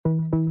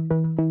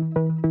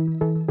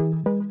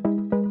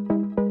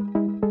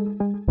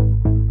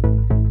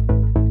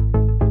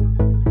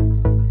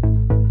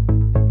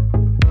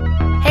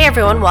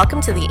everyone, welcome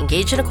to the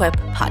Engage and Equip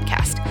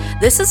podcast.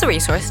 This is a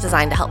resource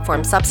designed to help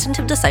form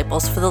substantive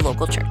disciples for the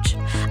local church.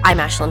 I'm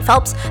Ashlyn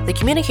Phelps, the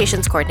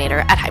communications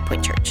coordinator at High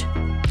Point Church.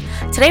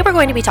 Today we're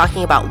going to be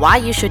talking about why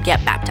you should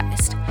get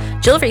baptized.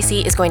 Jill Reese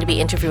is going to be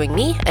interviewing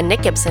me and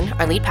Nick Gibson,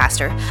 our lead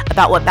pastor,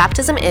 about what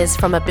baptism is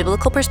from a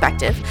biblical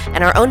perspective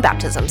and our own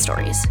baptism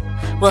stories.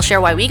 We'll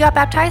share why we got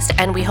baptized,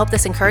 and we hope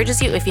this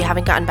encourages you if you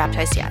haven't gotten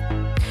baptized yet.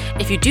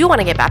 If you do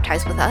want to get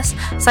baptized with us,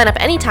 sign up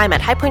anytime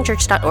at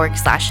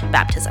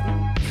highpointchurch.org/baptism.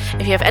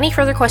 If you have any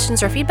further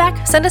questions or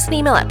feedback, send us an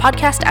email at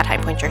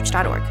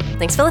podcast@highpointchurch.org.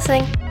 Thanks for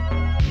listening.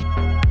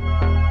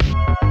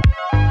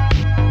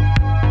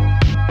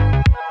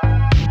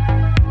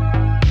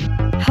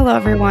 Hello,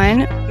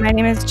 everyone. My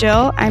name is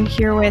Jill. I'm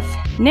here with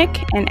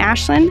Nick and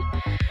Ashlyn.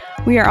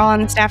 We are all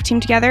on the staff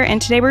team together,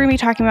 and today we're going to be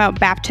talking about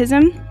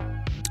baptism.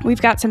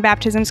 We've got some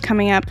baptisms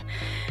coming up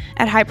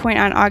at High Point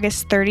on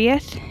August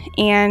 30th,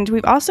 and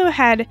we've also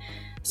had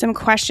some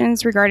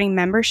questions regarding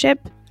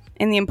membership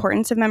and the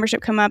importance of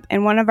membership come up,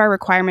 and one of our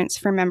requirements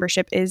for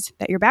membership is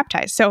that you're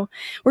baptized. So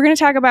we're going to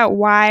talk about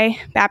why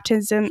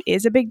baptism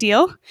is a big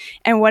deal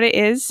and what it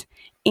is.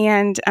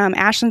 And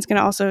Ashlyn's going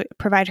to also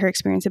provide her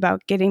experience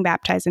about getting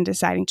baptized and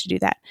deciding to do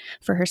that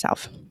for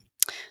herself.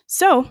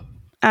 So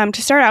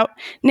to start out,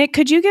 Nick,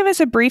 could you give us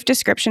a brief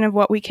description of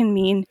what we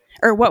mean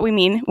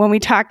when we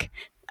talk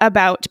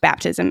about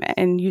baptism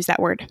and use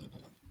that word?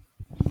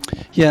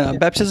 Yeah,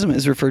 baptism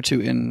is referred to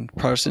in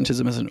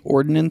Protestantism as an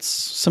ordinance,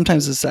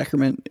 sometimes a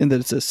sacrament, in that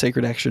it's a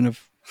sacred action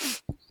of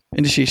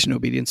initiation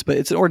obedience, but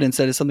it's an ordinance.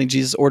 That is something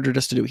Jesus ordered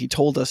us to do. He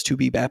told us to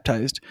be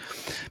baptized.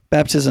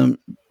 Baptism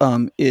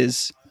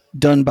is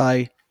done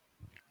by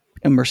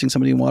immersing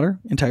somebody in water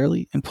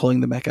entirely and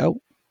pulling them back out.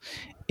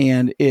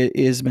 And it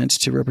is meant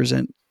to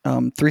represent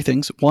three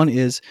things. One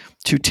is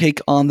to take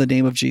on the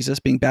name of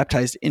Jesus, being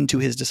baptized into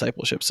his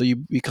discipleship. So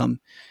you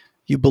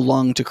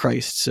belong to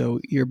Christ. So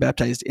you're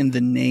baptized in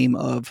the name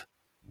of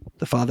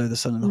the Father, the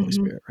Son, and the Holy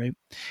Spirit, right?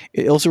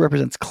 It also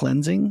represents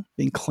cleansing,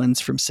 being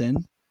cleansed from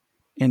sin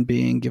and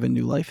being given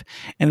new life.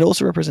 And it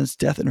also represents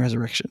death and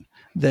resurrection,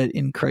 that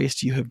in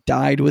Christ you have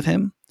died with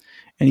him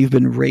and you've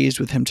been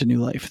raised with him to new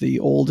life. The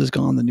old is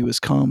gone, the new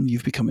has come.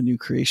 You've become a new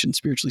creation,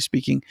 spiritually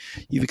speaking.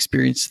 You've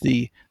experienced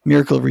the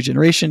miracle of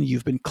regeneration.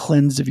 You've been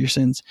cleansed of your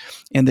sins,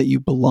 and that you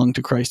belong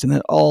to Christ. And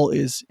that all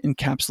is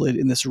encapsulated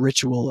in this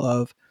ritual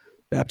of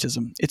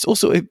baptism. It's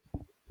also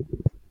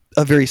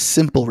a very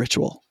simple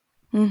ritual,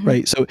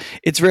 right? So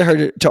it's very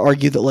hard to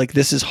argue that like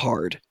this is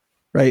hard,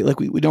 right?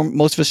 Like we don't,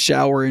 most of us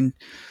shower and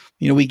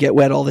we get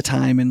wet all the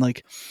time, and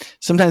like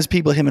sometimes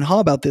people hem and haw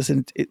about this,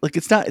 and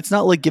it's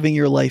not like giving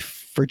your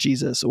life for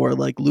Jesus or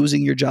like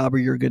losing your job or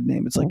your good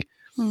name. It's like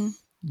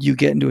you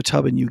get into a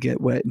tub and you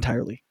get wet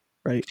entirely,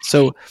 right?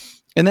 So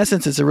in that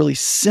sense, it's a really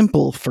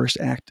simple first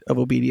act of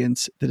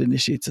obedience that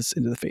initiates us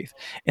into the faith.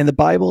 And the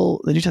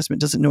Bible, the New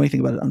Testament, doesn't know anything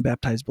about an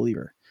unbaptized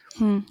believer.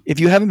 If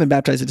you haven't been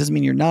baptized, it doesn't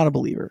mean you're not a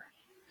believer.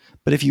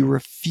 But if you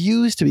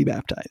refuse to be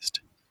baptized,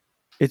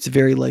 it's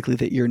very likely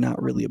that you're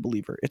not really a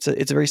believer. It's a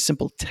very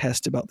simple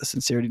test about the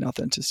sincerity and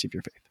authenticity of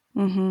your faith.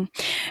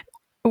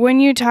 When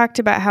you talked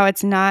about how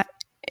it's not,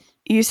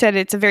 you said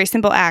it's a very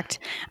simple act.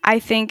 I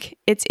think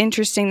it's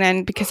interesting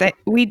then because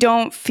we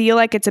don't feel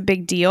like it's a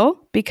big deal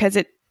because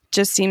it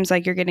just seems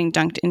like you're getting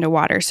dunked into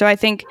water. So I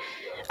think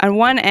on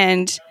one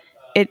end,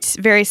 it's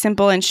very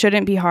simple and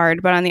shouldn't be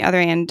hard, but on the other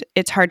end,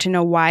 it's hard to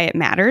know why it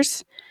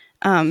matters.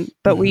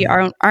 But we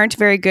aren't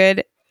very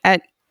good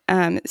at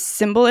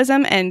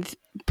symbolism and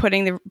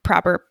putting the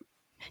proper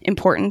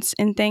importance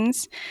in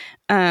things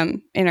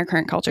in our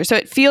current culture. So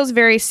it feels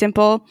very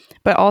simple,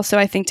 but also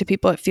I think to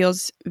people it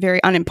feels very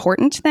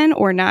unimportant then,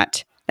 or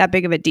not that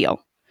big of a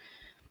deal.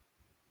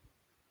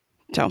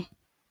 So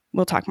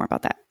we'll talk more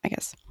about that, I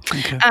guess.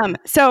 Okay.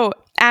 So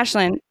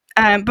Ashlyn,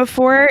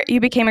 before you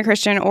became a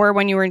Christian, or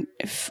when you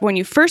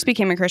first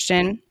became a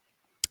Christian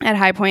at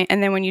High Point,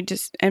 and then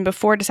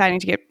before deciding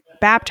to get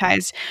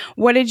baptized,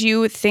 what did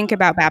you think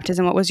about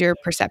baptism? What was your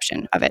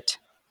perception of it?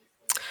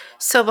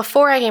 So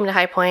before I came to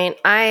High Point,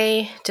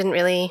 I didn't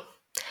really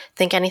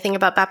think anything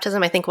about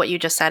baptism. I think what you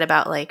just said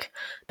about like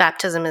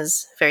baptism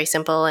is very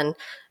simple, and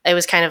it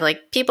was kind of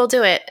like people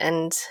do it,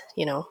 and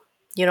you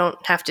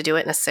don't have to do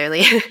it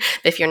necessarily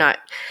if you're not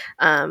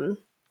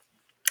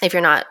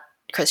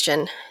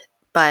Christian.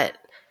 But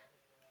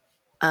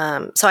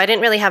so I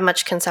didn't really have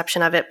much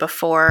conception of it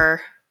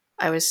before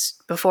I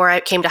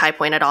came to High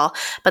Point at all.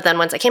 But then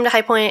once I came to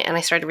High Point and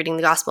I started reading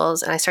the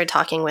Gospels and I started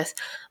talking with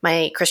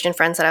my Christian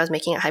friends that I was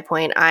making at High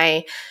Point,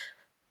 I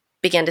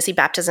began to see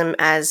baptism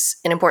as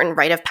an important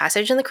rite of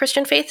passage in the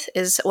Christian faith.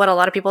 Is what a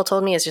lot of people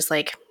told me, is just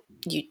like,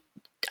 you,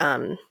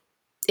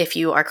 if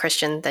you are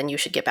Christian, then you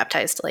should get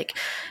baptized. Like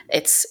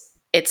it's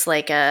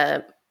like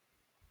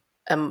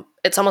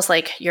it's almost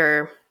like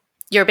you're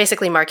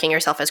basically marking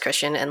yourself as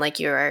Christian, and like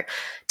you're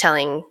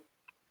telling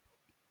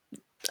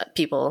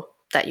people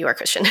that you are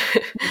Christian.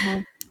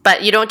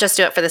 But you don't just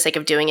do it for the sake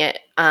of doing it,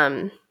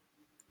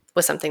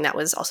 was something that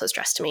was also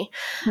stressed to me.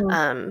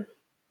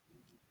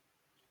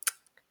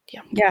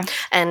 Yeah.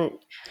 And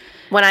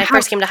when I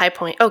first came to High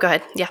Point, oh, go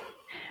ahead. Yeah.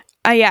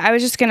 Yeah, I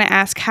was just going to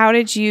ask, how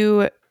did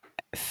you,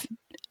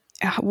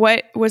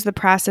 what was the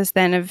process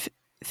then of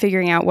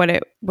figuring out what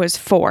it was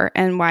for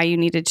and why you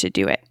needed to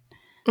do it?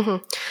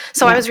 Mm-hmm.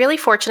 So I was really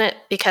fortunate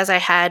because I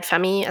had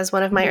Femi as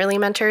one of my early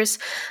mentors.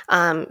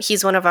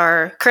 He's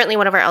currently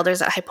one of our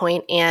elders at High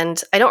Point, and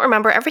I don't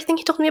remember everything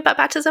he told me about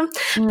baptism,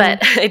 but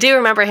I do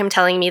remember him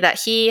telling me that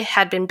he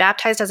had been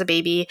baptized as a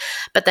baby,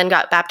 but then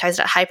got baptized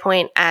at High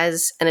Point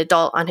as an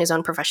adult on his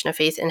own profession of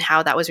faith, and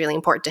how that was really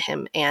important to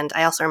him. And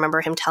I also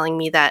remember him telling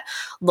me that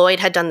Lloyd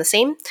had done the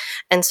same.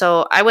 And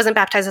so I wasn't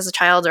baptized as a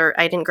child, or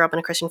I didn't grow up in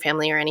a Christian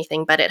family or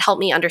anything, but it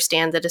helped me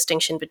understand the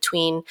distinction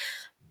between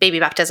baby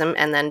baptism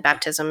and then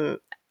baptism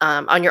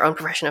on your own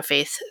profession of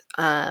faith.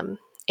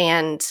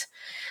 And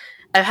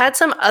I've had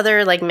some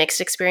other like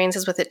mixed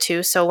experiences with it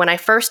too. So when I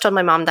first told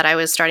my mom that I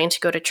was starting to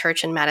go to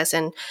church in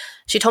Madison,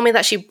 she told me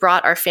that she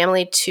brought our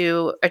family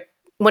to,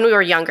 when we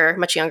were younger,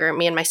 much younger,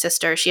 me and my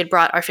sister, she had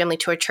brought our family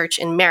to a church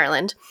in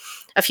Maryland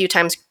a few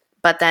times.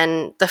 But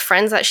then the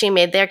friends that she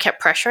made there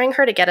kept pressuring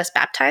her to get us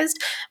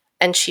baptized.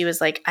 And she was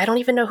like, I don't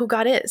even know who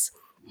God is.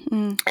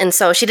 And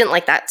so she didn't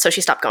like that. So she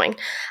stopped going.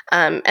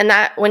 And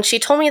that when she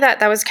told me that,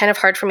 that was kind of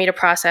hard for me to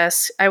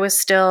process. I was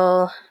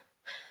still,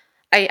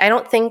 I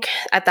don't think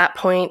at that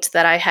point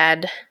that I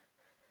had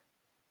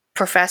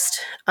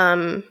professed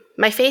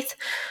my faith.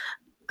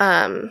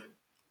 And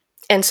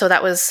so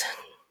that was,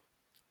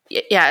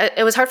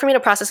 it was hard for me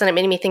to process. And it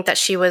made me think that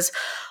she was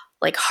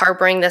like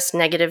harboring this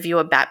negative view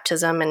of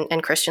baptism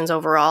and Christians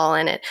overall.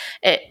 And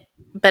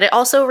but it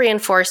also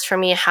reinforced for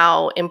me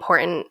how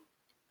important,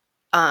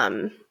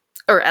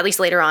 or at least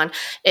later on,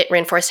 it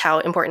reinforced how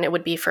important it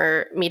would be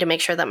for me to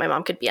make sure that my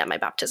mom could be at my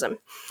baptism.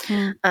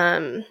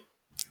 And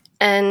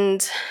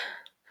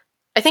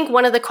I think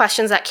one of the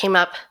questions that came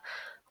up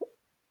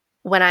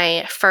when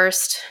I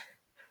first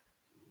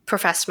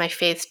professed my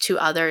faith to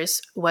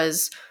others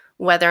was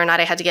whether or not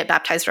I had to get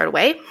baptized right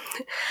away.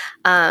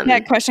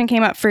 That question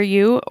came up for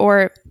you,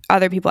 or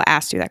other people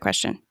asked you that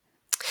question?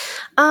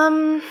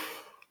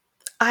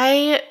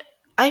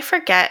 I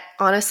forget,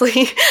 honestly.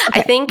 Okay,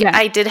 I think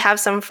I did have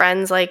some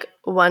friends like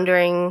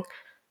wondering,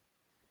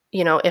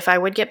 if I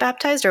would get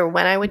baptized or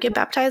when I would get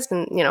baptized.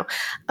 And,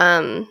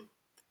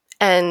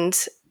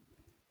 and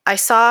I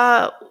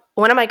saw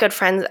one of my good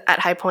friends at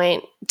High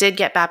Point did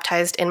get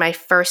baptized in my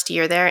first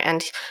year there.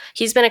 And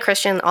he's been a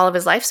Christian all of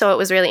his life. So it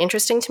was really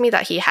interesting to me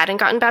that he hadn't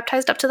gotten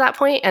baptized up to that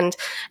point. And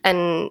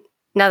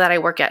now that I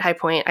work at High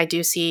Point, I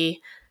do see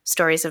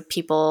stories of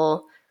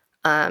people,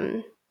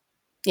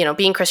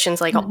 being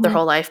Christians like their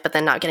whole life, but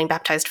then not getting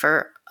baptized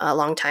for a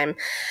long time.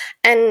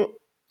 But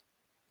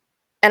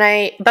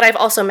I've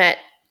also met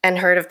and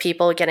heard of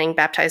people getting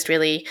baptized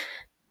really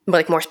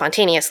like more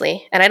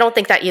spontaneously. And I don't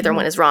think that either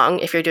one is wrong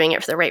if you're doing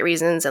it for the right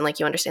reasons and like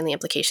you understand the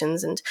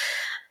implications. And,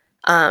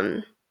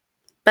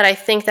 but I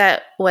think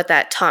that what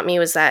that taught me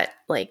was that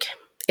like,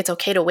 it's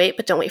okay to wait,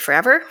 but don't wait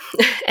forever.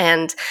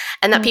 and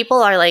that people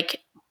are like,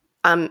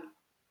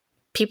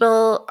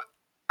 people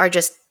are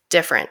just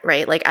different,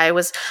 right? Like I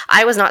was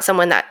not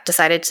someone that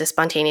decided to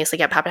spontaneously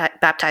get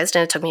baptized,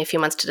 and it took me a few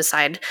months to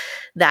decide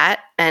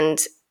that.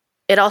 And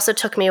it also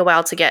took me a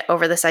while to get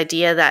over this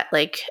idea that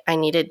like I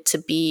needed to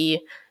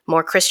be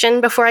more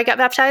Christian before I got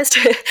baptized.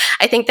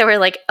 I think there were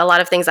like a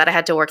lot of things that I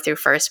had to work through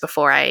first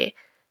before I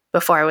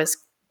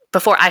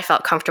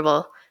felt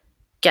comfortable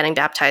getting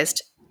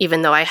baptized,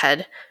 even though I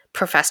had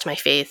professed my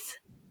faith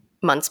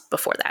months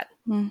before that.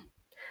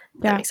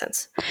 That makes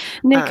sense.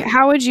 Nick,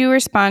 how would you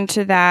respond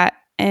to that?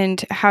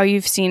 And how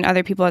you've seen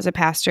other people as a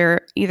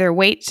pastor either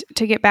wait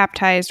to get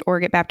baptized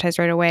or get baptized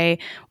right away.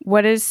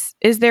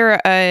 Is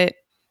there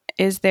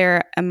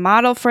a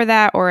model for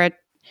that, or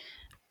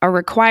a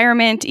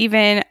requirement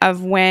even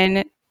of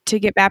when to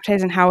get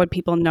baptized, and how would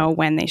people know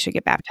when they should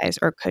get baptized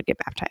or could get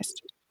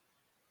baptized?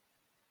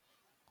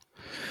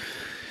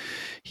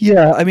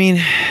 Yeah, I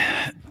mean,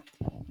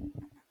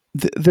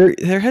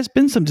 there has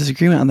been some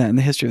disagreement on that in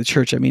the history of the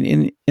church. I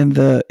mean, in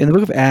the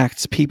book of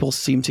Acts, people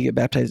seem to get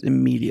baptized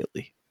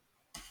immediately.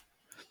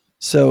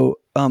 So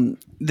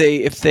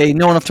if they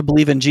know enough to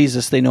believe in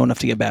Jesus, they know enough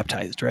to get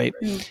baptized, right?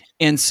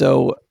 And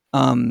so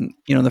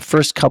the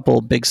first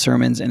couple big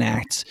sermons in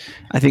Acts,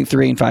 I think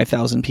 3,000 and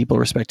 5,000 people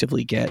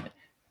respectively get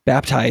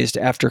baptized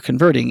after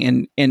converting.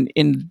 And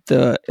in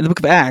the book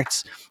of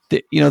Acts,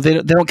 they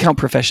don't count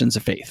professions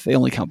of faith; they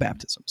only count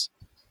baptisms,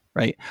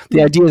 right?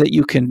 The idea that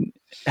you can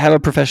have a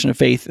profession of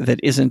faith that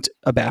isn't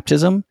a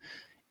baptism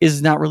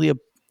is not really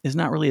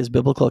as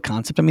biblical a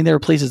concept. I mean, there are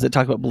places that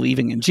talk about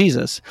believing in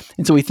Jesus,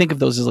 and so we think of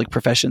those as like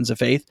professions of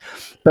faith,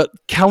 but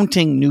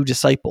counting new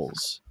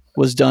disciples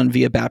was done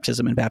via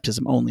baptism and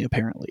baptism only,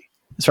 apparently,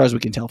 as far as we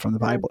can tell from the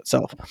Bible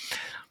itself.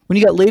 When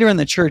you got later in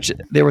the church,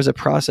 there was a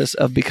process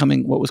of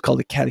becoming what was called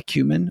a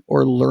catechumen,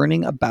 or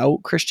learning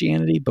about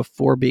Christianity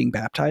before being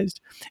baptized,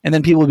 and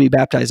then people would be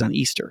baptized on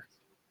Easter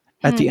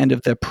at the end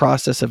of the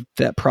process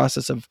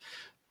of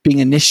being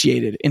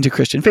initiated into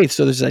Christian faith.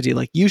 So there's this idea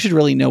like you should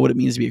really know what it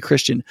means to be a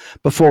Christian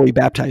before we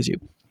baptize you.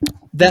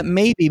 That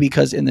may be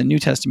because in the New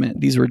Testament,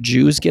 these were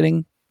Jews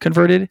getting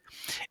converted.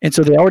 And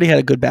so they already had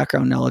a good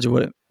background knowledge of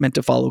what it meant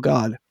to follow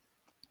God.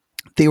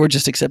 They were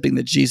just accepting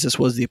that Jesus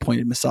was the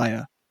appointed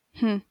Messiah,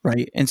 Hmm.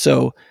 right? And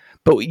so,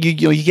 but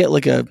you get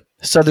like a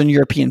Southern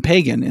European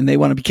pagan and they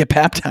want to get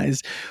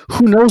baptized.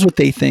 Who knows what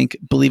they think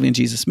believing in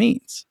Jesus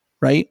means,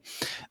 right?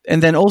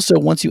 And then also,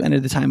 once you enter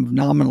the time of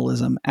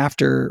nominalism,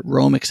 after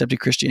Rome accepted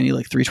Christianity,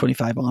 like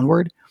 325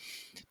 onward,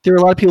 there were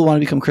a lot of people who want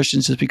to become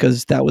Christians just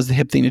because that was the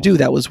hip thing to do.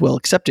 That was well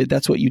accepted.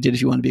 That's what you did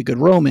if you want to be a good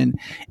Roman.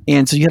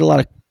 And so you had a lot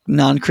of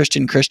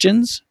non-Christian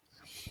Christians.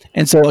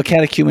 And so a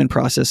catechumen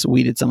process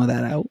weeded some of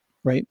that out,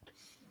 right?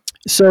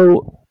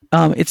 So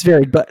it's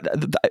varied. But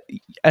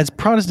as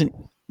Protestant,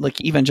 like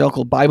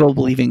evangelical,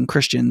 Bible-believing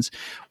Christians,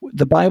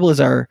 the Bible is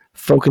our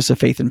focus of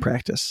faith and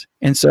practice.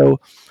 And so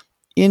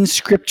in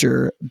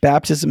Scripture,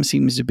 baptism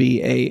seems to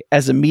be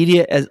as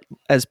immediate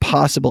as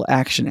possible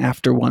action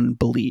after one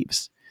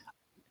believes.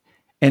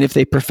 And if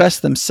they profess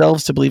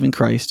themselves to believe in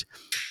Christ,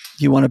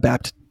 you want to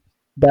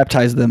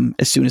baptize them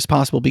as soon as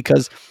possible,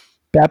 because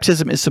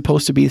baptism is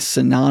supposed to be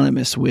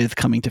synonymous with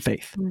coming to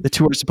faith. The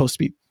two are supposed to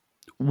be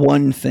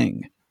one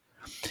thing.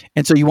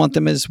 And so you want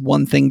them as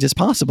one thing as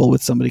possible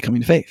with somebody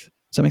coming to faith.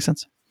 Does that make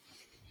sense?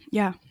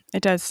 Yeah,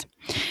 it does.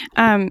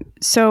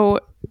 So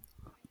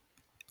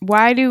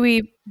why do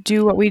we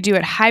do what we do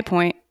at High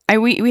Point?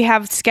 We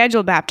have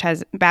scheduled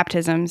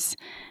baptisms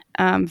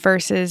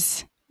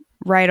versus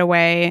right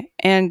away.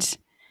 And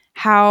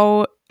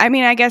how,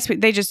 I guess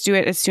they just do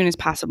it as soon as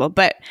possible.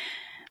 But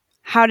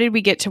how did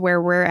we get to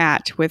where we're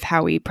at with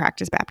how we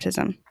practice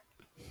baptism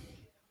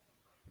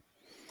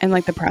and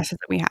like the process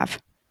that we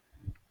have?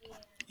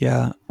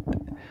 Yeah.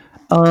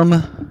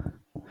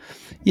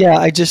 Yeah,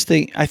 I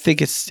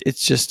think it's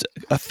just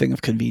a thing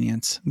of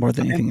convenience more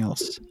than anything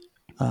else.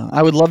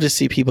 I would love to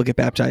see people get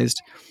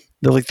baptized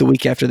the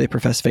week after they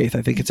profess faith.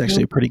 I think it's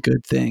actually a pretty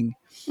good thing.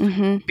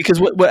 Mm-hmm. Because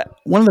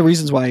one of the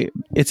reasons why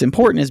it's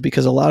important is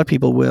because a lot of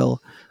people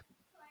will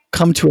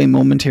come to a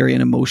momentary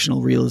and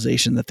emotional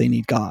realization that they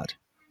need God.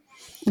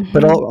 Mm-hmm.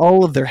 But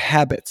all of their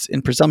habits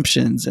and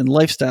presumptions and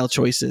lifestyle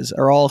choices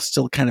are all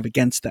still kind of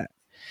against that.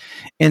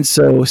 And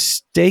so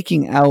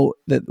staking out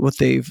that what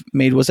they've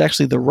made was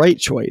actually the right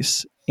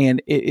choice, and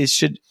it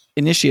should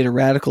initiate a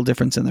radical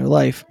difference in their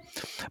life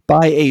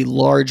by a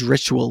large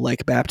ritual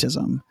like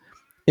baptism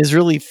is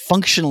really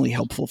functionally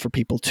helpful for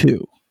people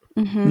too.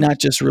 Mm-hmm. Not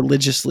just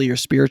religiously or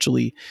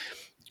spiritually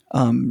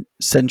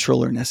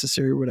central or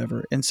necessary or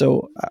whatever. And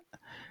so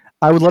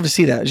I would love to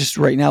see that. Just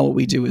right now, what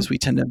we do is we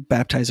tend to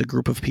baptize a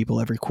group of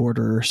people every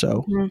quarter or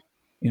so,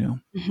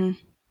 Mm-hmm.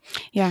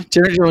 Yeah.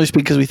 Generally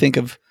speaking, because we think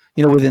of,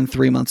 within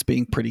 3 months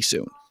being pretty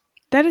soon.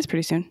 That is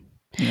pretty soon.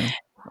 Yeah.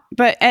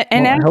 But,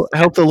 I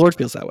hope the Lord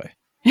feels that way.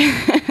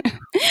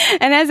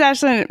 And as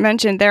Ashlyn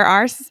mentioned, there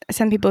are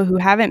some people who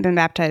haven't been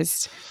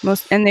baptized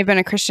and they've been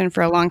a Christian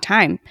for a long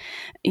time,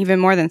 even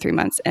more than 3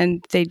 months,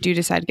 and they do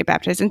decide to get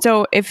baptized. And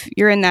so if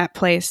you're in that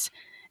place,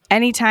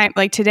 anytime,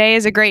 like today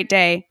is a great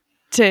day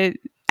to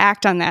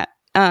act on that.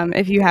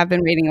 If you have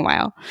been waiting a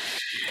while.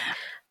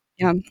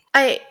 Yeah.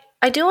 I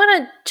do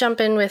want to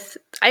jump in with,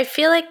 I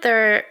feel like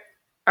there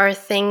are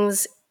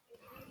things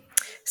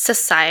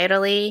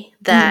societally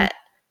that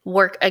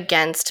work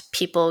against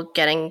people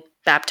getting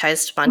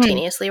baptized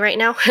spontaneously right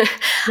now.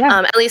 Yeah.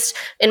 At least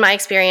in my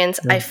experience,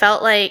 I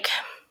felt like,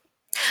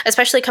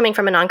 especially coming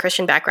from a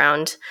non-Christian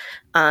background,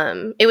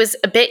 it was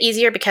a bit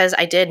easier because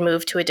I did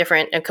move to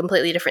a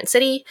completely different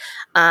city.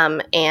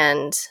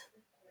 And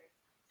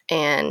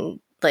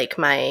like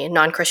my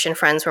non-Christian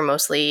friends were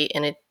mostly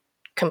in a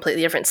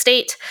completely different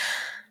state.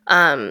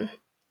 But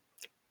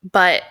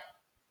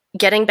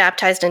getting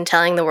baptized and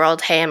telling the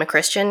world, hey, I'm a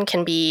Christian,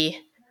 can be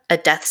a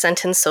death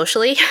sentence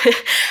socially,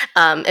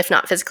 if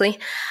not physically,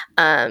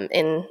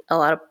 in a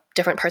lot of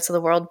different parts of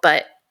the world.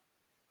 But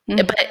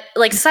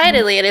like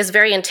societally, it is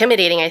very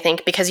intimidating, I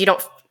think, because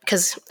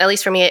at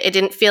least for me, it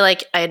didn't feel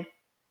like I had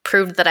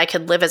proved that I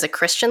could live as a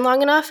Christian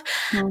long enough.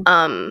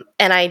 And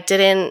I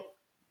didn't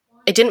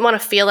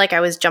want to feel like I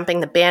was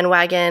jumping the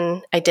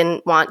bandwagon. I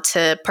didn't want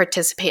to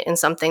participate in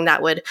something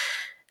that would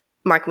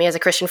mark me as a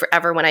Christian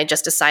forever when I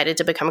just decided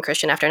to become a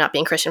Christian after not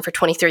being Christian for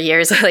 23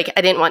 years. Like,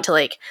 I didn't want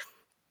to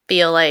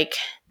feel like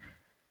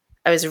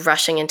I was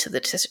rushing into the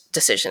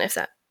decision, if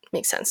that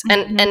makes sense.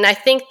 Mm-hmm. And I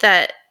think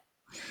that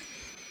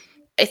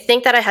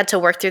I had to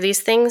work through these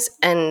things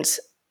and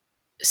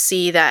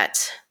see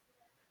that,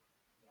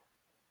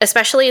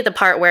 especially the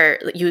part where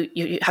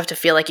you have to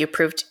feel like you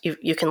proved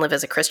you can live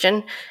as a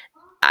Christian.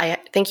 I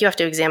think you have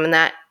to examine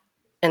that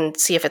and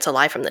see if it's a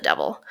lie from the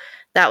devil.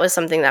 That was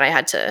something that I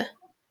had to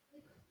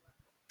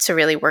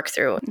really work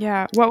through.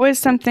 Yeah. What was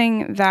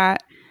something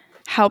that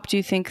helped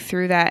you think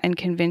through that and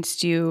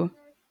convinced you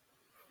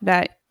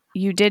that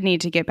you did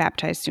need to get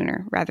baptized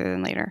sooner rather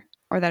than later,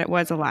 or that it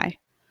was a lie?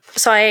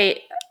 So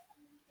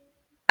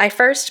I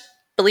first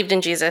believed in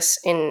Jesus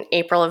in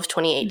April of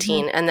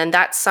 2018. Mm-hmm. And then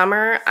that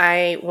summer,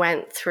 I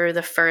went through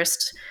the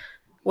first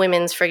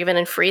Women's Forgiven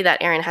and Free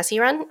that Aaron Hesse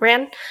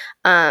ran.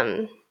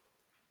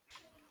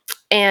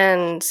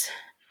 And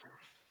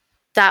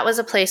that was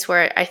a place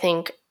where I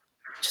think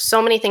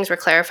so many things were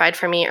clarified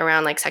for me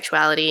around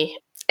sexuality.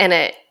 And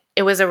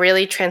it was a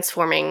really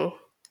transforming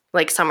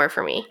summer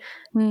for me.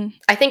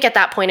 I think at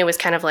that point it was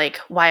kind of like,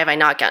 why have I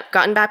not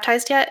gotten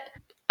baptized yet?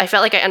 I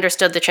felt like I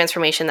understood the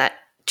transformation that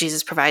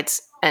Jesus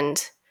provides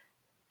and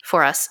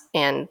for us,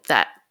 and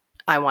that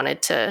I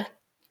wanted to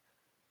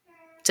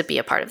be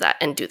a part of that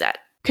and do that.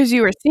 Because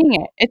you were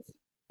seeing it.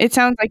 It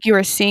sounds like you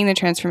were seeing the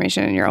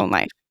transformation in your own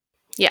life.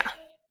 Yeah.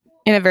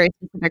 In a very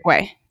specific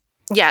way.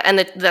 Yeah, and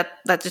that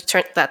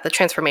the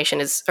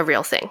transformation is a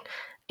real thing.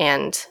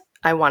 And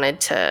I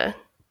wanted to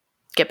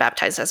get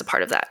baptized as a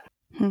part of that.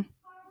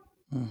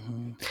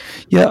 Mm-hmm.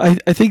 Yeah,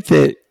 I think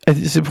that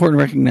it's important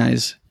to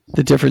recognize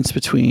the difference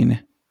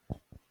between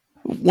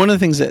one of the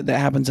things that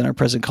happens in our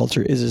present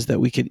culture is that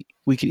we could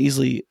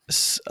easily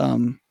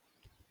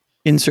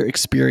insert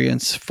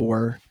experience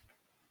for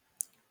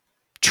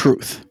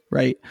truth,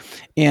 right?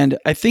 And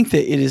I think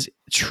that it is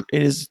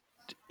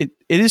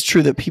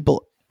true that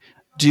people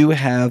do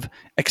have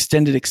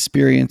extended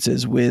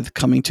experiences with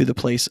coming to the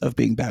place of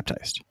being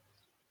baptized.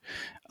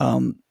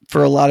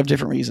 For a lot of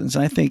different reasons.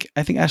 And I think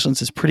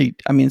Ashland's is pretty,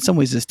 in some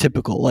ways is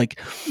typical. Like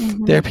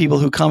there are people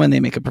who come and they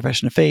make a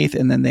profession of faith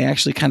and then they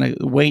actually kind of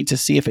wait to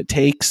see if it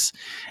takes.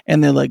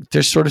 And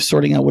they're sort of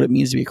sorting out what it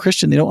means to be a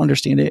Christian. They don't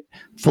understand it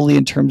fully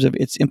in terms of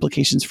its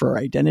implications for our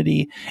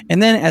identity.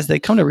 And then as they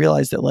come to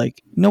realize that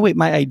no, wait,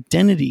 my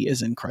identity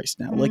is in Christ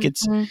now. Like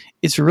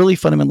it's really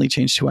fundamentally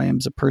changed who I am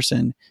as a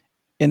person.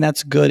 And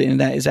that's good.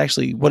 And that is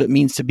actually what it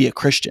means to be a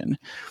Christian.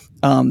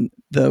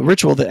 The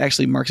ritual that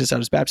actually marks us out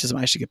as baptism,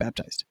 I should get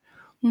baptized.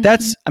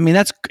 That's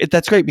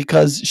great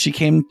because she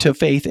came to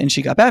faith and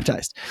she got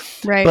baptized.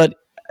 Right. But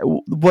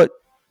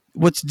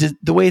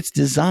the way it's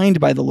designed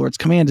by the Lord's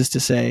command is to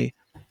say,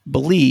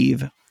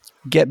 believe,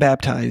 get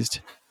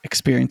baptized,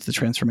 experience the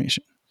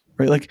transformation.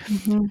 Right?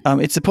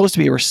 It's supposed to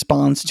be a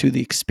response to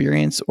the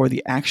experience or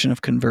the action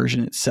of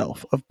conversion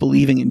itself, of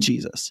believing in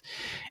Jesus.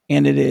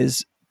 And it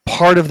is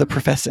part of the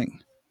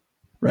professing.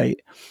 Right.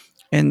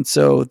 And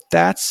so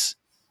that's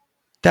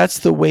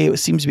the way it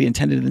seems to be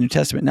intended in the New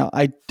Testament. Now,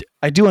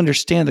 I do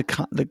understand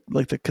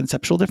the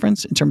conceptual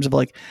difference in terms of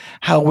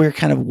how we're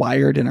kind of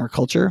wired in our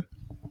culture.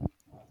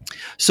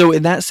 So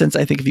in that sense,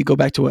 I think if you go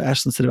back to what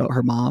Ashlyn said about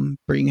her mom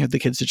bringing the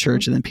kids to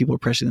church and then people are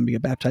pressuring them to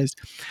get baptized,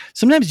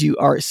 sometimes you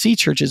see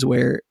churches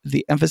where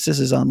the emphasis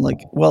is on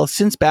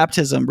since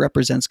baptism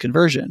represents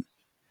conversion,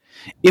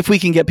 if we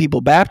can get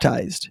people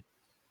baptized,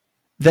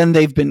 then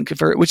they've been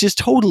converted, which is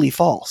totally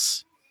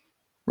false.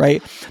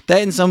 Right.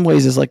 That in some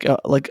ways is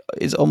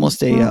is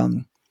almost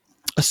a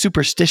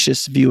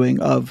superstitious viewing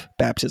of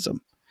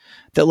baptism,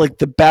 that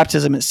the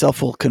baptism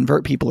itself will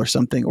convert people or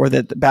something, or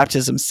that the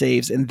baptism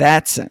saves in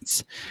that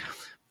sense.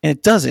 And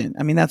it doesn't.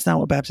 That's not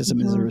what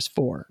baptism is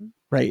for.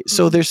 Right.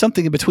 So there's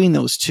something in between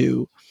those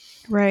two.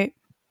 Right.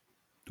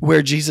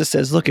 Where Jesus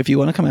says, look, if you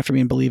want to come after me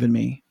and believe in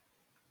me,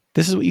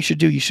 this is what you should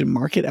do. You should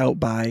mark it out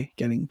by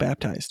getting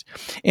baptized.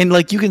 And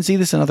you can see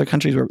this in other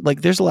countries where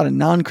there's a lot of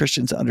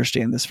non-Christians that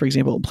understand this. For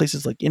example, in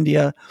places like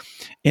India,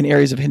 in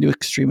areas of Hindu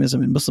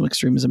extremism and Muslim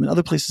extremism and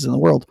other places in the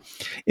world,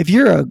 if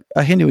you're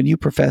a Hindu and you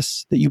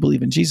profess that you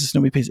believe in Jesus,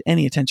 nobody pays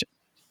any attention.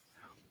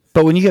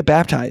 But when you get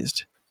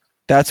baptized,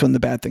 that's when the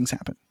bad things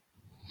happen.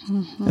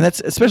 And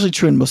that's especially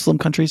true in Muslim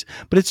countries,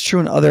 but it's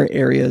true in other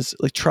areas,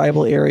 like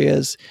tribal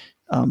areas,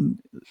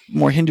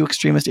 more Hindu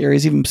extremist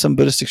areas, even some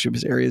Buddhist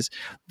extremist areas.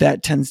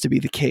 That tends to be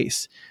the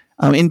case.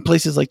 In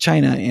places like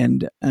China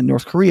and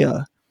North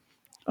Korea,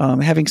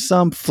 having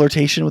some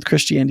flirtation with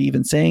Christianity,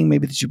 even saying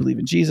maybe that you believe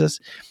in Jesus,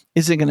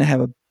 isn't going to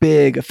have a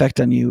big effect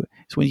on you.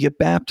 So when you get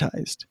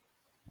baptized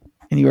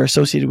and you are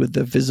associated with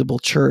the visible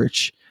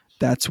church,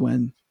 that's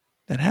when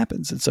that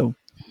happens. And so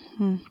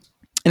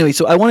anyway,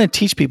 so I want to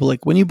teach people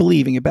when you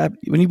believe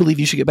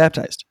you should get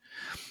baptized.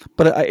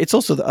 But it's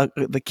also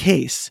the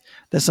case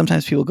that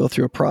sometimes people go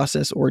through a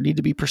process or need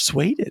to be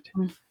persuaded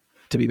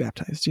to be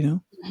baptized,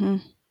 So.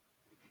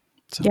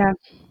 Yeah.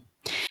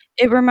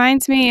 It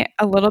reminds me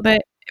a little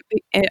bit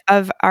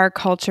of our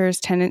culture's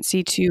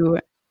tendency to,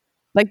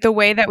 the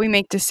way that we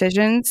make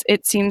decisions,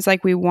 it seems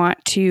like we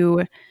want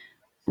to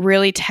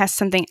really test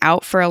something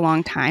out for a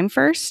long time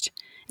first.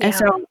 Yeah. And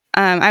so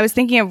I was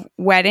thinking of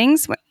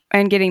weddings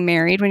and getting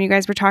married when you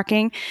guys were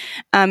talking,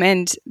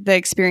 and the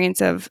experience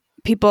of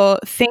people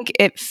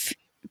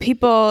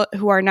people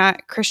who are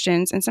not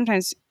Christians, and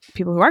sometimes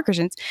people who are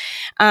Christians,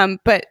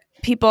 but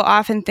people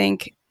often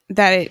think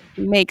that it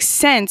makes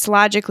sense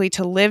logically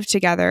to live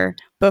together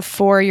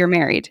before you're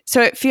married.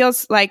 So it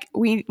feels like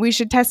we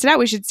should test it out.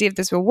 We should see if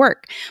this will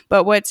work.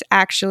 But what's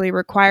actually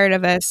required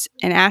of us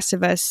and asked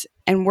of us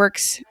and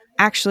works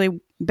actually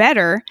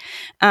better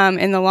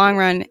in the long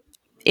run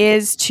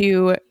is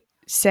to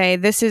say,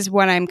 this is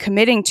what I'm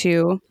committing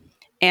to,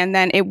 and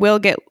then it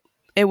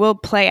will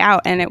play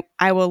out, and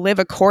I will live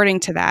according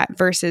to that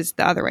versus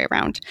the other way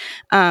around.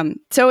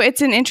 So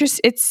it's an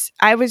interest.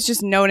 I was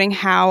just noting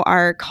how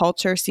our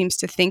culture seems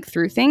to think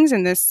through things,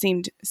 and this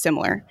seemed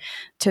similar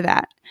to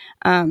that.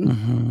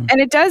 And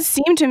it does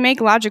seem to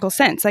make logical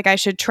sense. I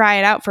should try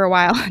it out for a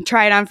while,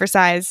 try it on for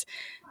size,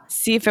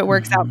 see if it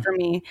works out for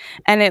me,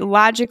 and it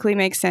logically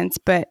makes sense.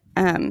 But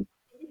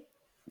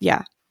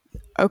yeah,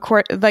 of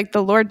course,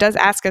 the Lord does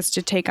ask us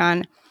to take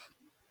on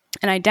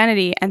an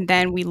identity, and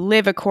then we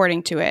live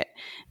according to it.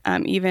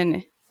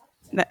 And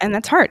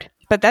that's hard,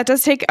 but that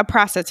does take a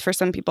process for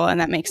some people, and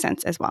that makes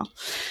sense as well.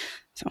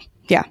 So,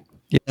 yeah.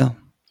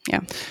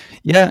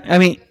 I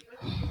mean,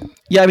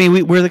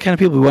 we're the kind of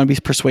people who want to be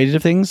persuaded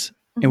of things,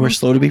 and we're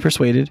slow to be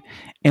persuaded,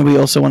 and we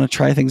also want to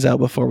try things out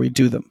before we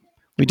do them.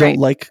 We don't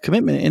like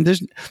commitment, and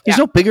there's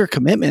no bigger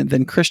commitment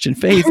than Christian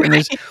faith,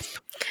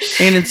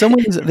 and in some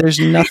ways there's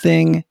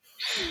nothing.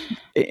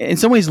 In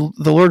some ways,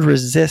 the Lord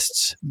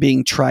resists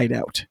being tried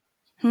out.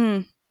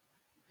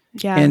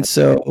 Yeah, and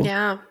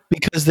so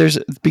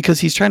because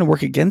he's trying to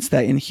work against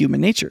that in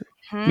human nature,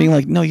 being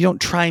like, no, you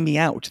don't try me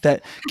out.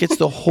 That gets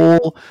the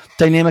whole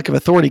dynamic of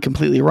authority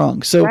completely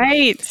wrong. So,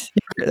 right.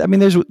 I mean,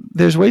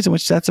 there's ways in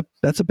which that's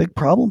a big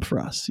problem for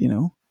us, you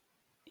know.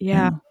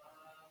 Yeah.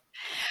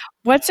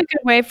 What's a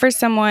good way for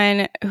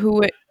someone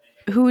who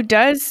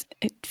does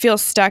feel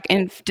stuck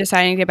in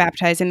deciding to get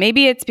baptized, and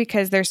maybe it's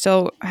because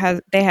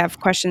they have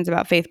questions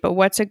about faith, but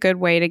what's a good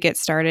way to get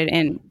started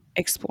in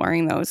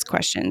exploring those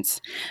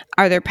questions?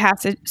 Are there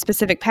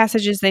specific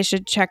passages they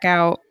should check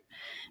out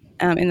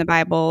in the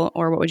Bible,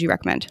 or what would you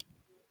recommend?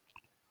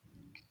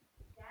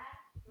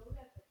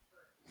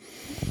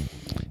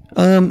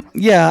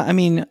 I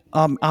mean,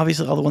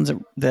 obviously all the ones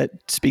that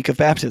speak of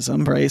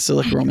baptism, right? So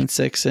like Romans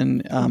 6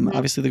 and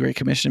obviously the Great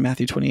Commission,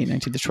 Matthew 28,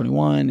 19 to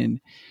 21. And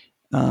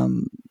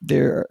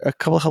there are a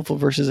couple of helpful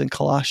verses in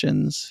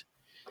Colossians.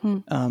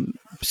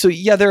 So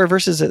there are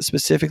verses that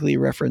specifically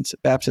reference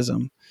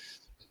baptism.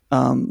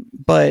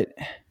 But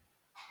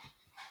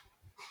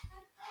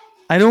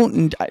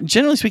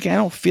generally speaking, I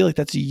don't feel like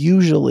that's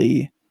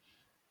usually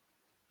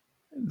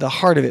the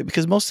heart of it,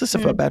 because most of the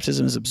stuff about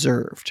baptism is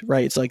observed,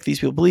 right? It's like these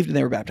people believed and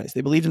they were baptized.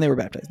 They believed and they were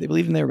baptized. They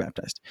believed and they were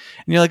baptized.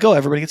 And you're like, oh,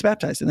 everybody gets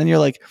baptized. And then you're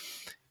like,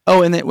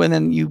 oh, and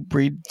then you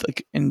read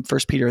like in 1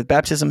 Peter,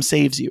 baptism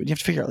saves you. And you have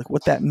to figure out like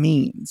what that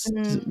means.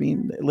 Does it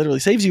mean it literally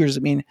saves you, or does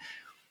it mean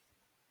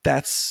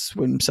that's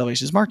when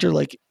salvation is marked? Or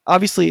like,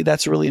 obviously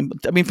that's really,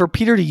 I mean, for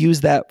Peter to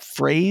use that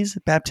phrase,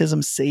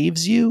 baptism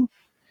saves you.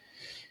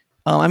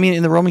 I mean,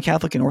 in the Roman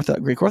Catholic and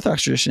Greek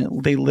Orthodox tradition,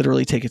 they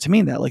literally take it to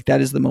mean that, like,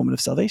 that is the moment of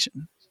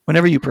salvation.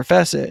 Whenever you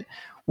profess it,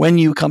 when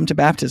you come to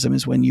baptism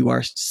is when you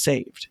are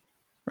saved,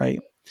 right?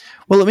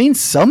 Well, it means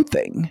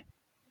something,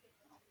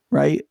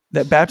 right?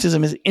 That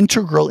baptism is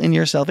integral in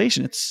your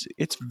salvation.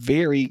 It's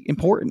very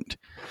important.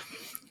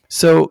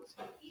 So,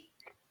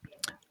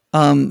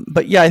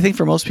 but yeah, I think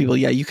for most people,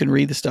 you can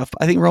read the stuff.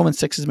 I think Romans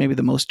 6 is maybe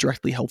the most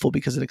directly helpful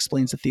because it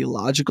explains the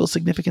theological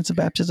significance of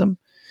baptism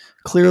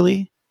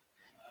clearly.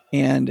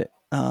 And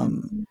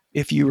it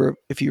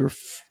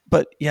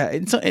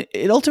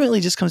ultimately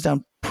just comes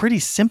down pretty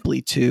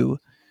simply to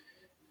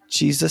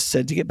Jesus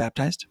said to get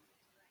baptized.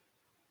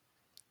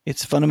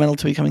 It's fundamental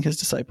to becoming his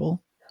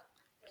disciple.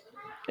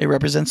 It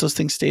represents those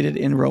things stated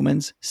in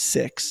Romans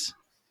 6.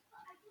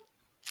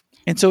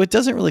 And so it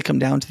doesn't really come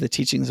down to the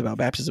teachings about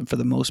baptism for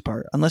the most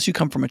part, unless you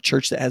come from a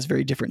church that has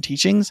very different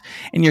teachings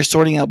and you're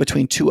sorting out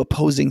between two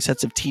opposing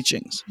sets of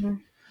teachings. Mm-hmm.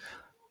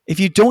 If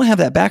you don't have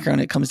that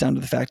background, it comes down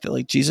to the fact that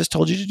like Jesus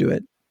told you to do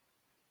it,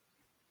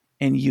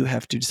 and you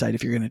have to decide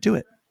if you're going to do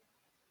it.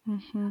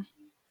 Mm-hmm.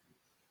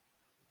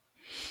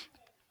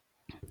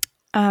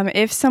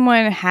 If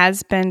someone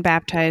has been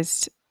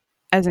baptized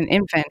as an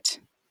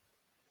infant,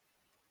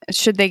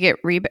 should they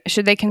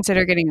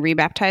consider getting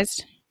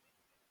rebaptized?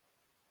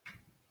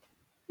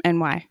 And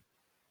why?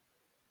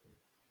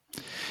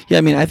 Yeah,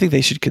 I mean, I think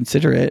they should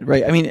consider it,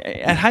 right? I mean,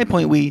 at High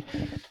Point,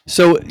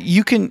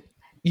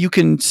 you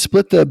can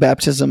split the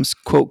baptism's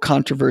quote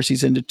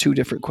controversies into two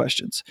different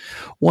questions.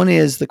 One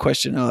is the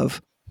question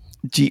of,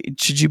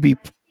 should you be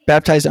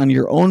baptized on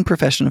your own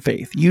profession of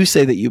faith? You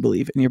say that you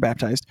believe and you're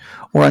baptized,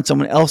 or on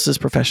someone else's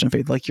profession of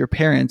faith, like your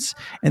parents,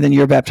 and then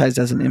you're baptized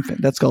as an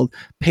infant. That's called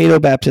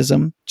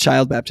paedobaptism,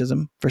 child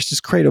baptism,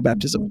 versus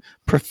cradobaptism,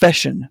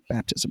 profession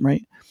baptism,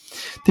 right?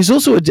 There's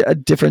also a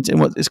difference in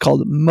what is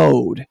called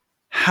mode.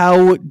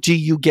 How do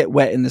you get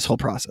wet in this whole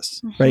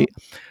process, right?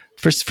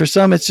 For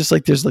some, it's just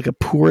like there's like a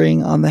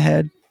pouring on the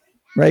head,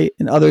 right?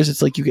 And others,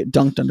 it's like you get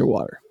dunked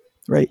underwater,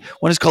 right?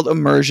 One is called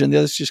immersion. The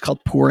other is just called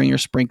pouring or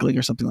sprinkling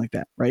or something like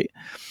that, right?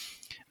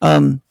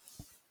 In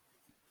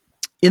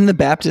the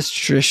Baptist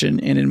tradition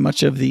and in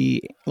much of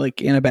the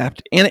like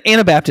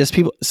Anabaptist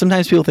people,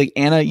 sometimes people think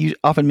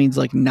often means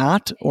like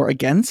not or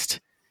against.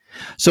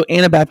 So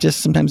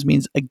Anabaptist sometimes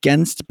means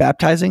against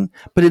baptizing,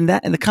 but in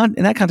that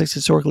context,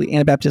 historically,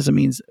 Anabaptism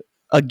means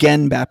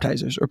again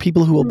baptizers, or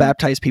people who will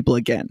baptize people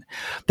again.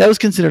 That was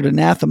considered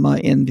anathema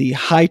in the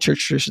high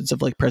church traditions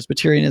of like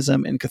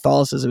Presbyterianism and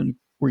Catholicism and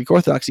Greek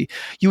Orthodoxy.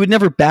 You would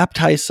never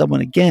baptize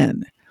someone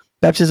again.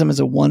 Baptism is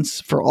a once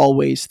for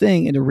always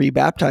thing, and to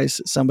rebaptize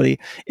somebody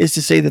is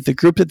to say that the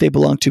group that they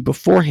belong to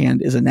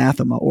beforehand is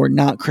anathema or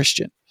not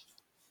Christian.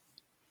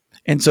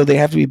 And so they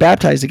have to be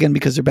baptized again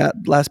because their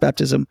last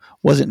baptism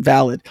wasn't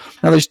valid.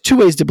 Now, there's two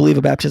ways to believe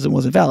a baptism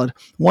wasn't valid.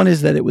 One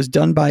is that it was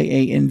done by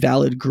an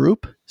invalid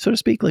group, so to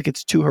speak, like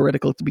it's too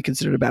heretical to be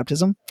considered a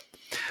baptism.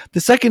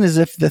 The second is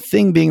if the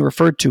thing being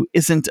referred to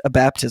isn't a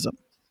baptism.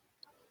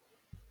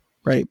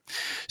 right?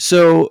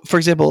 So, for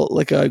example,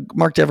 like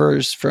Mark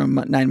Devers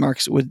from Nine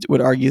Marks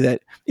would argue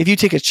that if you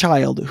take a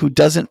child who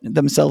doesn't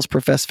themselves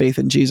profess faith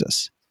in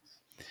Jesus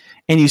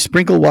and you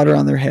sprinkle water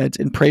on their heads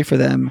and pray for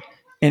them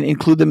and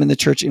include them in the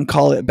church and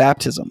call it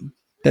baptism,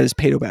 that is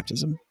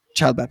paedobaptism,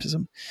 child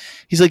baptism.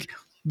 He's like,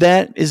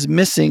 that is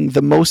missing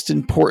the most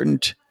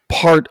important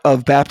part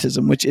of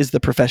baptism, which is the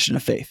profession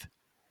of faith.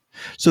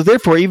 So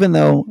therefore, even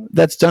though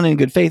that's done in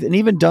good faith and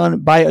even done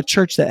by a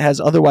church that has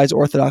otherwise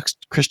Orthodox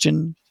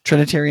Christian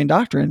Trinitarian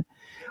doctrine,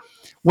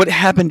 what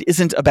happened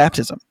isn't a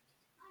baptism,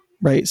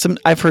 right?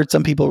 I've heard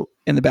some people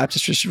in the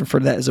Baptist tradition refer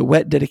to that as a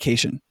wet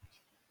dedication,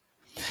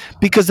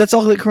 because that's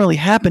all that can really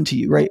happen to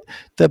you, right?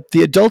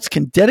 The adults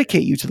can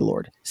dedicate you to the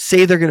Lord,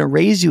 say they're going to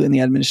raise you in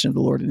the admonition of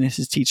the Lord and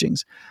his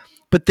teachings,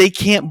 but they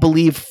can't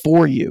believe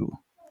for you.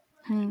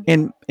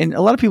 And a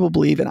lot of people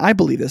believe, and I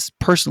believe this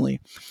personally,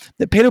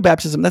 that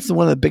paedobaptism, that's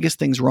one of the biggest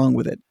things wrong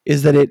with it,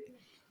 is that it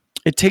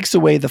takes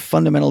away the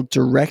fundamental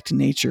direct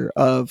nature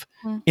of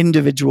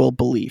individual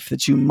belief,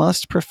 that you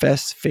must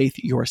profess faith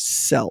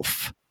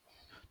yourself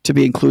to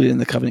be included in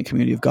the covenant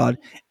community of God,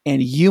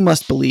 and you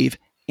must believe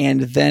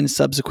and then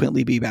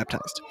subsequently be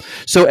baptized.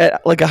 So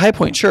at like a High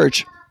Point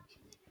church,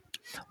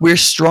 we're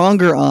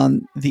stronger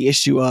on the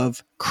issue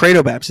of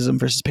cradobaptism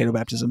versus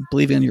paedobaptism,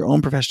 believing in your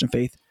own profession of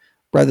faith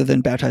rather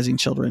than baptizing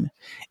children.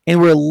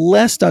 And we're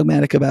less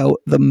dogmatic about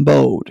the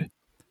mode.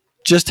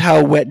 Just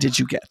how wet did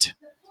you get?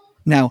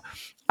 Now,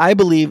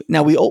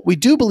 we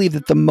do believe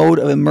that the mode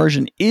of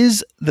immersion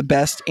is the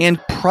best and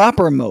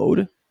proper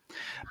mode,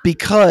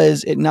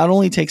 because it not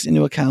only takes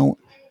into account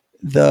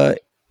the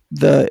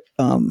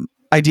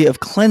idea of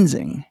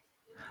cleansing,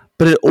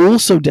 but it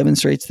also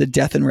demonstrates the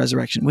death and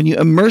resurrection. When you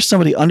immerse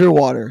somebody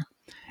underwater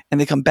and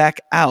they come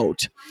back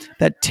out,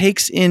 that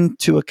takes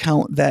into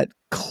account that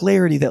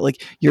clarity that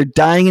like you're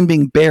dying and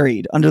being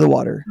buried under the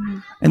water,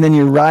 and then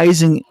you're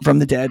rising from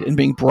the dead and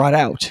being brought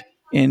out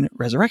in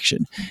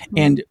resurrection.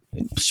 And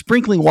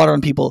sprinkling water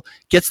on people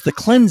gets the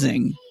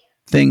cleansing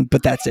thing,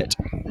 but that's it.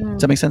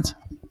 Does that make sense?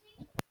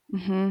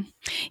 Mm-hmm.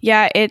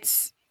 Yeah,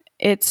 it's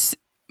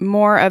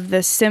more of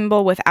the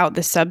symbol without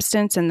the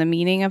substance and the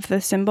meaning of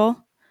the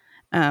symbol.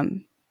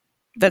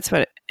 That's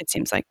what it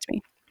seems like to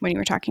me when you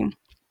were talking.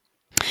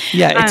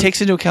 Yeah, it takes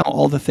into account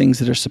all the things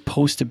that are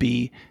supposed to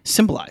be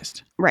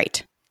symbolized.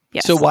 Right.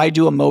 Yes. So why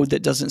do a mode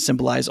that doesn't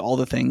symbolize all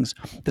the things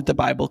that the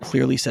Bible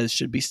clearly says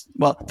should be,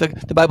 well,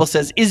 the Bible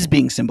says is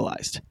being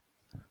symbolized?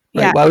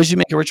 Right? Yeah. Why would you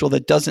make a ritual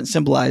that doesn't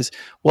symbolize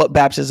what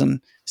baptism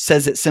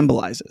says it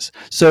symbolizes?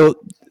 So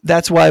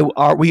that's why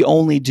we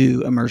only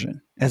do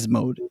immersion as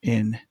mode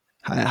in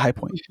High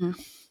Point. Mm-hmm.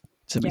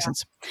 Does that make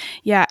sense?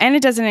 Yeah, and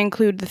it doesn't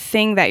include the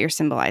thing that you're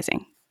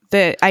symbolizing,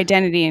 the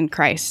identity in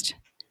Christ,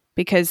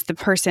 because the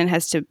person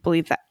has to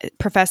believe that,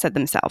 profess that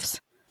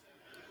themselves.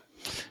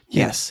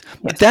 Yes.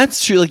 But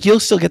that's true. Like, you'll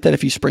still get that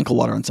if you sprinkle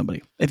water on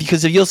somebody.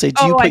 Because if you'll say,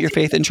 do you put your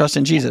faith and trust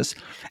in Jesus?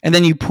 And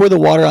then you pour the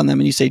water on them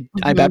and you say,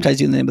 I baptize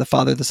you in the name of the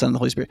Father, the Son, and the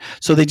Holy Spirit.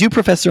 So they do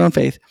profess their own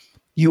faith.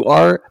 You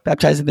are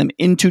baptizing them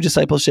into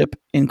discipleship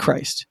in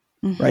Christ,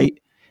 right?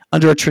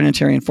 Under a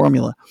Trinitarian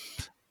formula.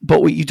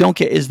 But what you don't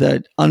get is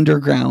the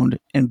underground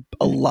and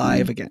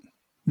alive again.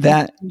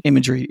 That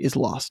imagery is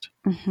lost.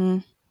 Mm-hmm.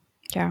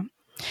 Yeah.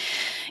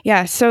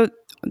 Yeah. So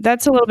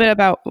that's a little bit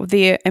about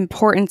the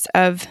importance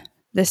of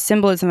the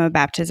symbolism of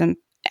baptism.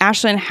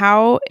 Ashlyn,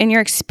 how, in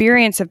your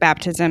experience of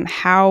baptism,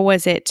 how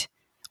was it,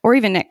 or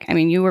even Nick, I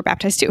mean, you were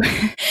baptized too.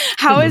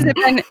 How has it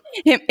been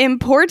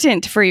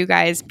important for you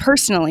guys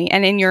personally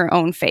and in your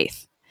own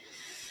faith?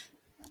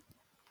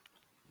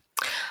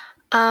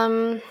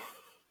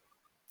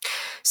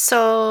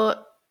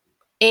 So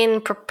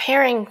in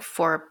preparing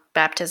for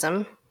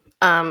baptism,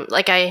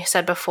 like I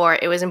said before,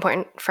 it was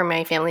important for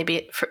my family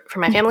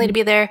to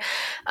be there,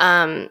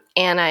 and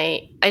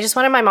I just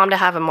wanted my mom to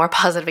have a more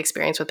positive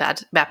experience with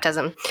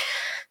baptism.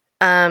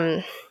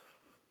 I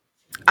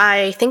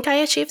think I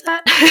achieved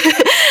that.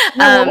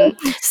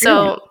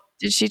 So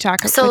did she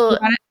talk about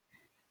it?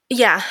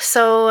 Yeah.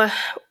 So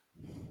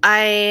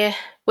I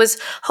was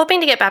hoping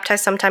to get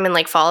baptized sometime in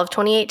like fall of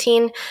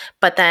 2018,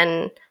 but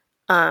then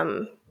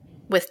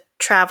with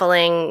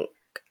traveling,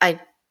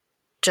 I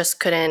just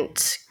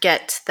couldn't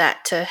get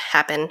that to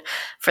happen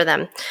for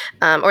them,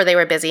 or they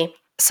were busy.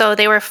 So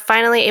they were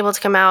finally able to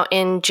come out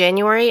in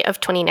January of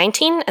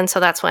 2019, and so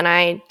that's when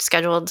I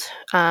scheduled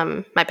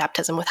my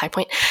baptism with High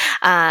Point.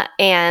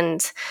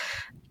 And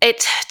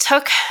it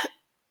took,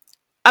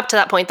 up to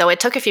that point though, it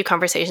took a few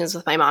conversations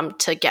with my mom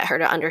to get her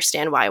to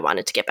understand why I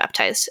wanted to get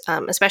baptized,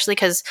 especially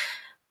because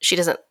she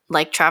doesn't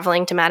like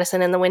traveling to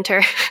Madison in the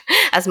winter,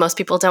 as most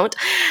people don't.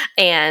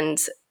 And,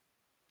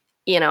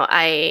 you know,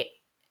 I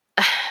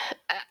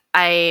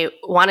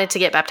wanted to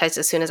get baptized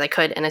as soon as I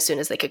could and as soon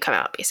as they could come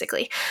out,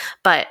 basically.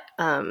 But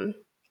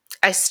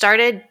I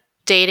started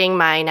dating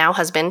my now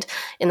husband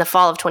in the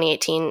fall of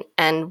 2018,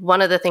 and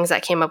one of the things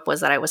that came up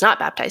was that I was not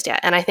baptized yet.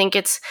 And I think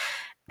it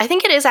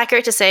is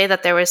accurate to say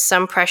that there was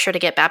some pressure to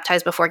get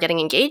baptized before getting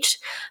engaged,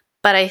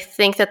 but I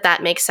think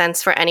that makes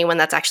sense for anyone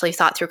that's actually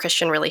thought through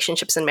Christian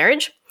relationships and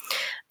marriage.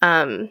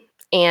 And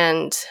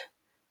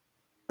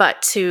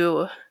but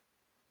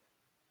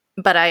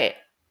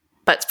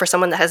for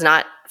someone that has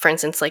not, for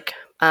instance, like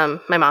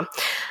my mom,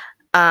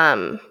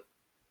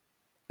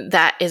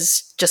 that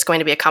is just going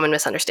to be a common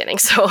misunderstanding.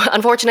 So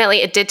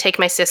unfortunately, it did take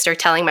my sister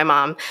telling my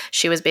mom.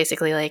 She was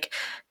basically like,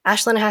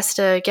 Ashlyn has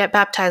to get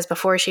baptized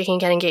before she can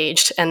get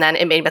engaged. And then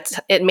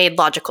it made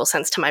logical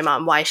sense to my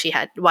mom why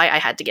I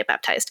had to get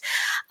baptized.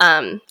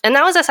 And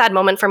that was a sad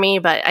moment for me,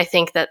 but I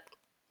think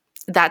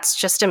that's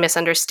just a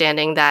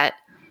misunderstanding that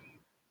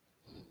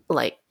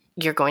like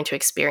you're going to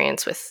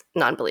experience with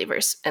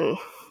non-believers. And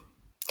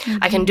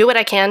I can do what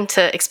I can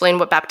to explain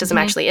what baptism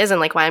actually is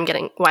and like why I'm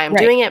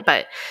doing it.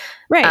 But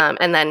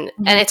and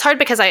it's hard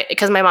because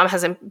my mom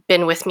hasn't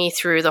been with me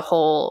through the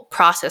whole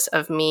process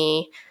of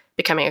me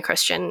becoming a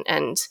Christian.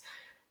 And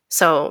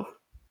so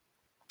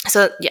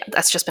yeah,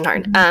 that's just been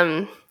hard.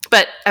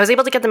 But I was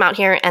able to get them out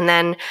here. And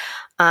then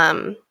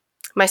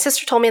my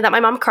sister told me that my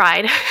mom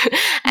cried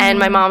and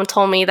my mom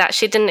told me that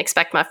she didn't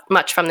expect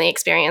much from the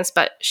experience,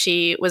 but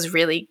she was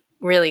really,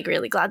 really,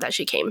 really glad that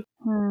she came.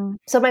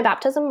 So my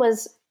baptism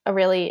was a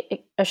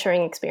really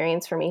assuring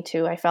experience for me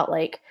too. I felt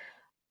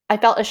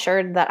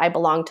assured that I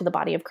belonged to the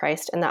body of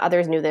Christ and that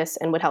others knew this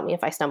and would help me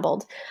if I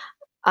stumbled.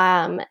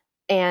 And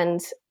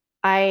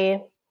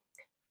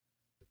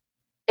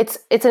it's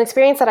an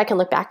experience that I can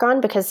look back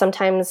on because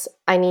sometimes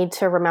I need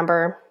to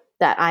remember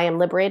that I am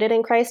liberated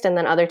in Christ, and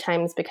then other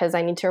times because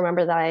I need to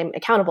remember that I'm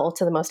accountable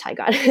to the Most High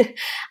God.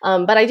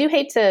 But I do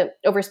hate to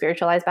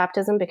over-spiritualize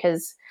baptism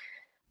because,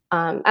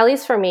 at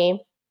least for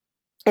me,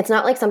 it's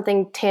not like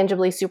something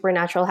tangibly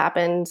supernatural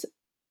happened.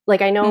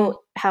 Like I know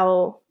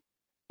how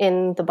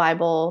in the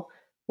Bible,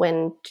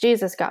 when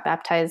Jesus got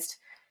baptized,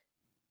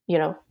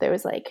 there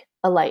was like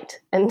a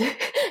light and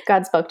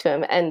God spoke to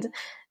him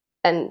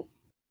and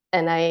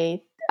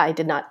I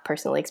did not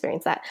personally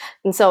experience that.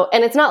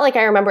 And it's not like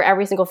I remember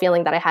every single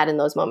feeling that I had in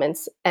those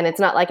moments. And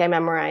it's not like I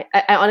memorize.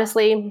 I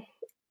honestly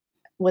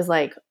was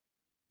like,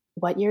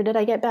 what year did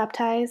I get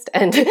baptized?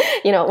 And,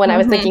 when I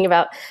was thinking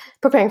about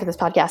preparing for this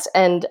podcast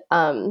and,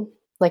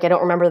 I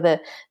don't remember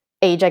the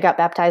age I got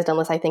baptized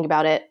unless I think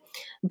about it.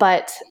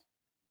 But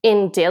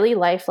in daily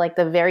life, like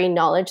the very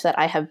knowledge that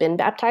I have been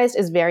baptized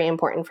is very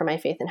important for my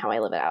faith and how I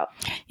live it out.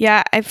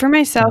 Yeah. For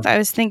myself, I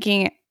was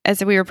thinking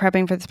as we were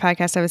prepping for this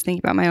podcast, I was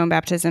thinking about my own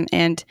baptism.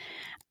 And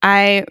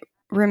I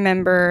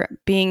remember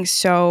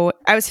I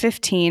was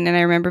 15 and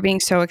I remember being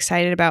so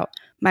excited about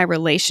my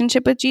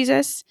relationship with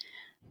Jesus.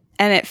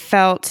 And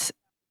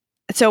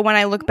so when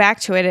I look back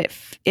to it,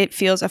 it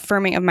feels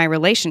affirming of my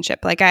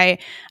relationship. Like I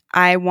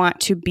want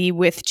to be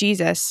with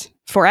Jesus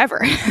forever.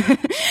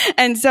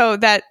 And so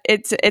that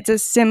it's a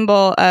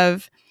symbol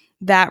of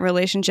that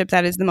relationship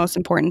that is the most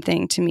important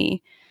thing to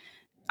me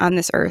on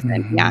this earth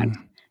and beyond.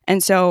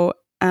 And so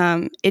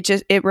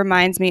it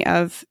reminds me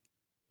of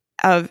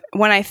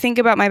when I think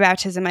about my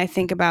baptism, I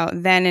think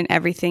about then and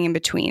everything in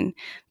between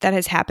that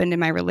has happened in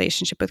my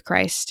relationship with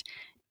Christ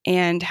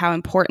and how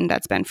important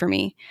that's been for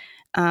me.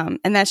 And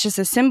that's just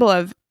a symbol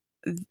of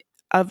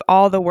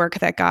all the work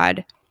that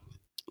God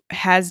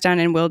has done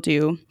and will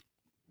do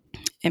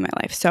in my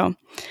life. So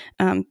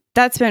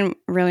that's been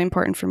really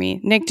important for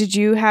me. Nick,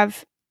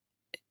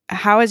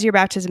 how has your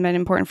baptism been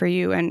important for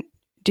you? And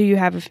do you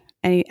have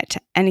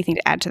anything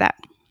to add to that?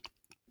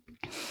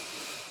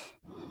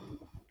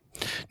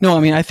 No, I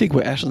mean, I think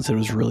what Ashlyn said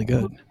was really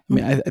good. I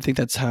mean, I think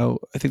that's a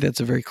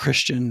very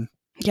Christian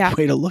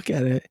way to look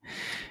at it.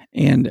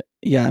 And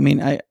yeah, I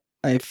mean, I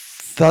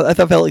felt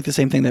like the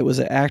same thing, that was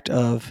an act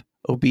of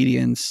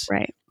obedience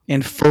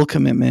and full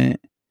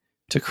commitment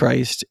to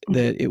Christ,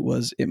 that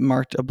it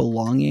marked a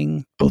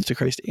belonging both to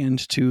Christ and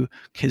to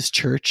his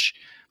church,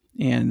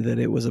 and that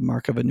it was a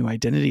mark of a new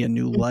identity, a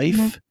new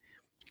life.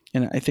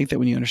 And I think that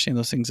when you understand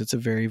those things, it's a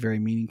very, very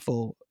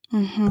meaningful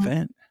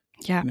event.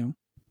 Yeah.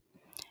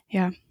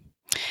 Yeah.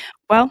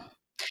 Well,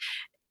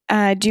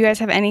 do you guys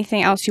have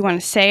anything else you want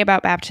to say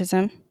about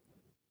baptism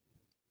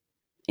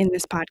in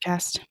this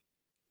podcast?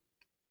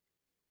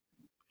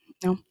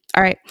 No?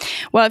 All right.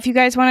 Well, if you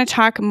guys want to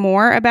talk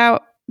more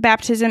about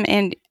baptism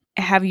and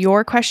have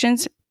your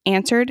questions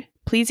answered,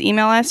 please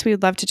email us. We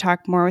would love to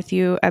talk more with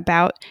you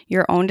about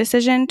your own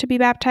decision to be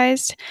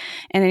baptized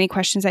and any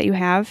questions that you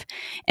have.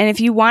 And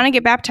if you want to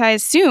get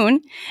baptized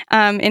soon,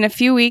 in a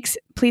few weeks,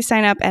 please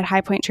sign up at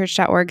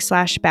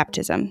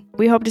highpointchurch.org/baptism.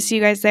 We hope to see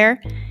you guys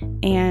there.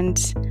 And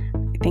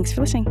thanks for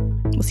listening.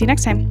 We'll see you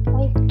next time.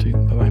 Bye.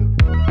 Bye-bye.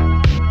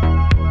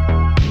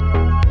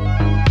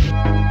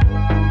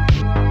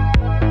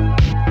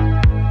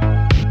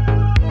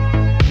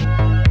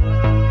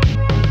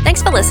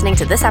 Thanks for listening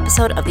to this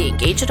episode of the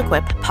Engage and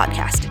Equip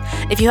podcast.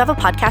 If you have a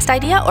podcast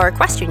idea or a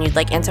question you'd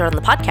like answered on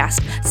the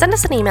podcast, send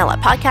us an email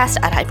at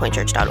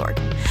podcast@highpointchurch.org.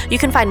 You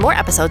can find more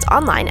episodes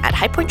online at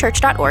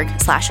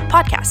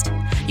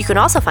highpointchurch.org/podcast. You can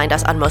also find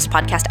us on most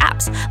podcast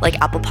apps like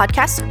Apple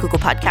Podcasts, Google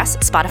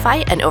Podcasts,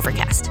 Spotify, and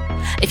Overcast.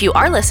 If you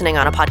are listening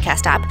on a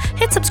podcast app,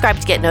 hit subscribe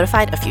to get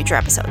notified of future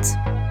episodes.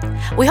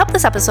 We hope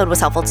this episode was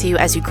helpful to you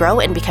as you grow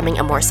in becoming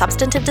a more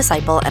substantive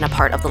disciple and a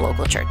part of the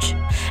local church.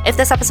 If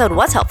this episode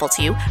was helpful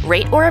to you,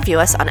 rate or review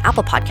us on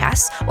Apple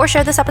Podcasts or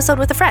share this episode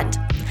with a friend.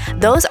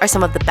 Those are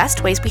some of the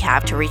best ways we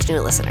have to reach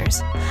new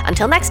listeners.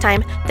 Until next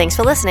time, thanks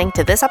for listening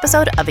to this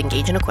episode of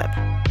Engage and Equip.